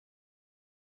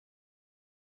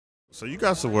So you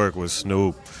got to work with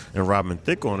Snoop and Robin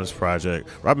Thicke on this project.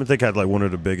 Robin Thicke had like one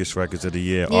of the biggest records of the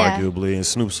year, arguably, and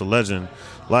Snoop's a legend.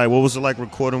 Like, what was it like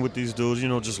recording with these dudes? You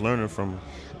know, just learning from.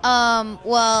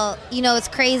 Well, you know, it's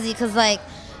crazy because like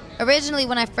originally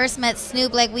when I first met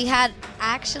Snoop, like we had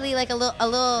actually like a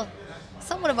little,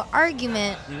 somewhat of an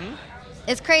argument. Mm-hmm.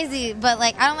 It's crazy, but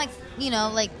like I don't like, you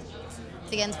know, like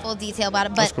to get into full detail about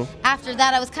it. But cool. After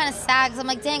that, I was kind of sad because I'm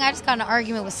like, dang, I just got in an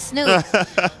argument with Snoop.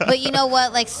 But you know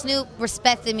what? Like Snoop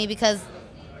respected me because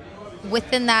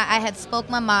within that I had spoke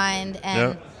my mind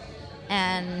and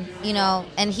you know,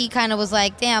 and he kind of was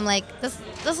like, damn, like this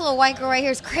little white girl right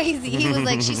here is crazy. He was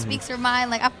like, she speaks her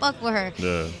mind, like I fuck with her.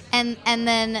 Yeah. And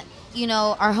then, you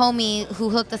know, our homie who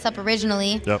hooked us up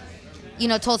originally, you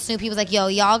know, told Snoop, he was like, yo,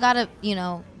 y'all gotta, you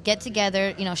know, get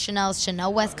together. You know, Chanel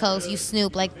West Coast, you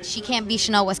Snoop, like she can't be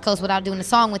Chanel West Coast without doing a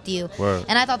song with you. Word.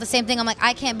 And I thought the same thing. I'm like,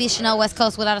 I can't be Chanel West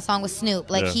Coast without a song with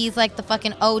Snoop. Like he's like the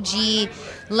fucking OG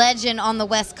legend on the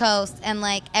West Coast, and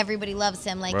like everybody loves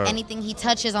him. Like anything he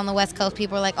touches on the West Coast,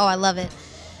 people are like, oh, I love it.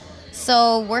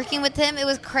 So working with him, it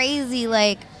was crazy.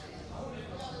 Like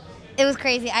it was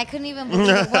crazy. I couldn't even believe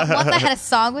it. Once I had a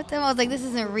song with him, I was like, this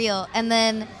isn't real. And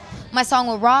then my song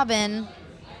with Robin.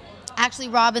 Actually,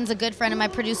 Robin's a good friend of my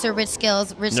producer, Rich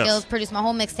Skills. Rich Skills produced my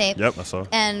whole mixtape. Yep, I saw.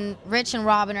 And Rich and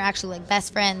Robin are actually like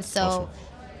best friends. So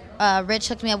Rich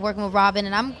hooked me up working with Robin,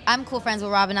 and I'm cool friends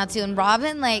with Robin now too. And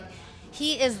Robin, like,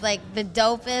 he is like the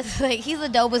dopest. Like, he's the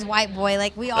dopest white boy.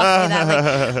 Like, we all say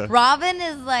that. Like, Robin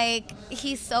is like,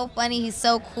 he's so funny. He's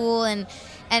so cool and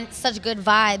such good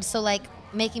vibes. So like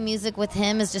making music with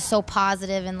him is just so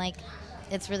positive, and like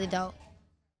it's really dope.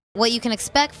 What you can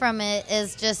expect from it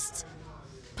is just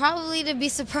probably to be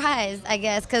surprised, I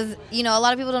guess, because, you know, a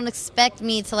lot of people don't expect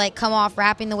me to, like, come off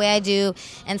rapping the way I do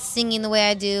and singing the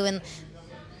way I do, and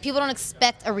people don't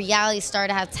expect a reality star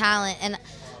to have talent. And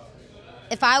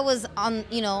if I was on,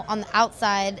 you know, on the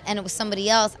outside and it was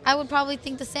somebody else, I would probably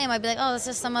think the same. I'd be like, oh, that's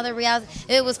just some other reality. If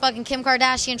it was fucking Kim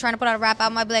Kardashian trying to put out a rap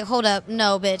album, I'd be like, hold up,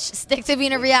 no, bitch, stick to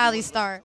being a reality star.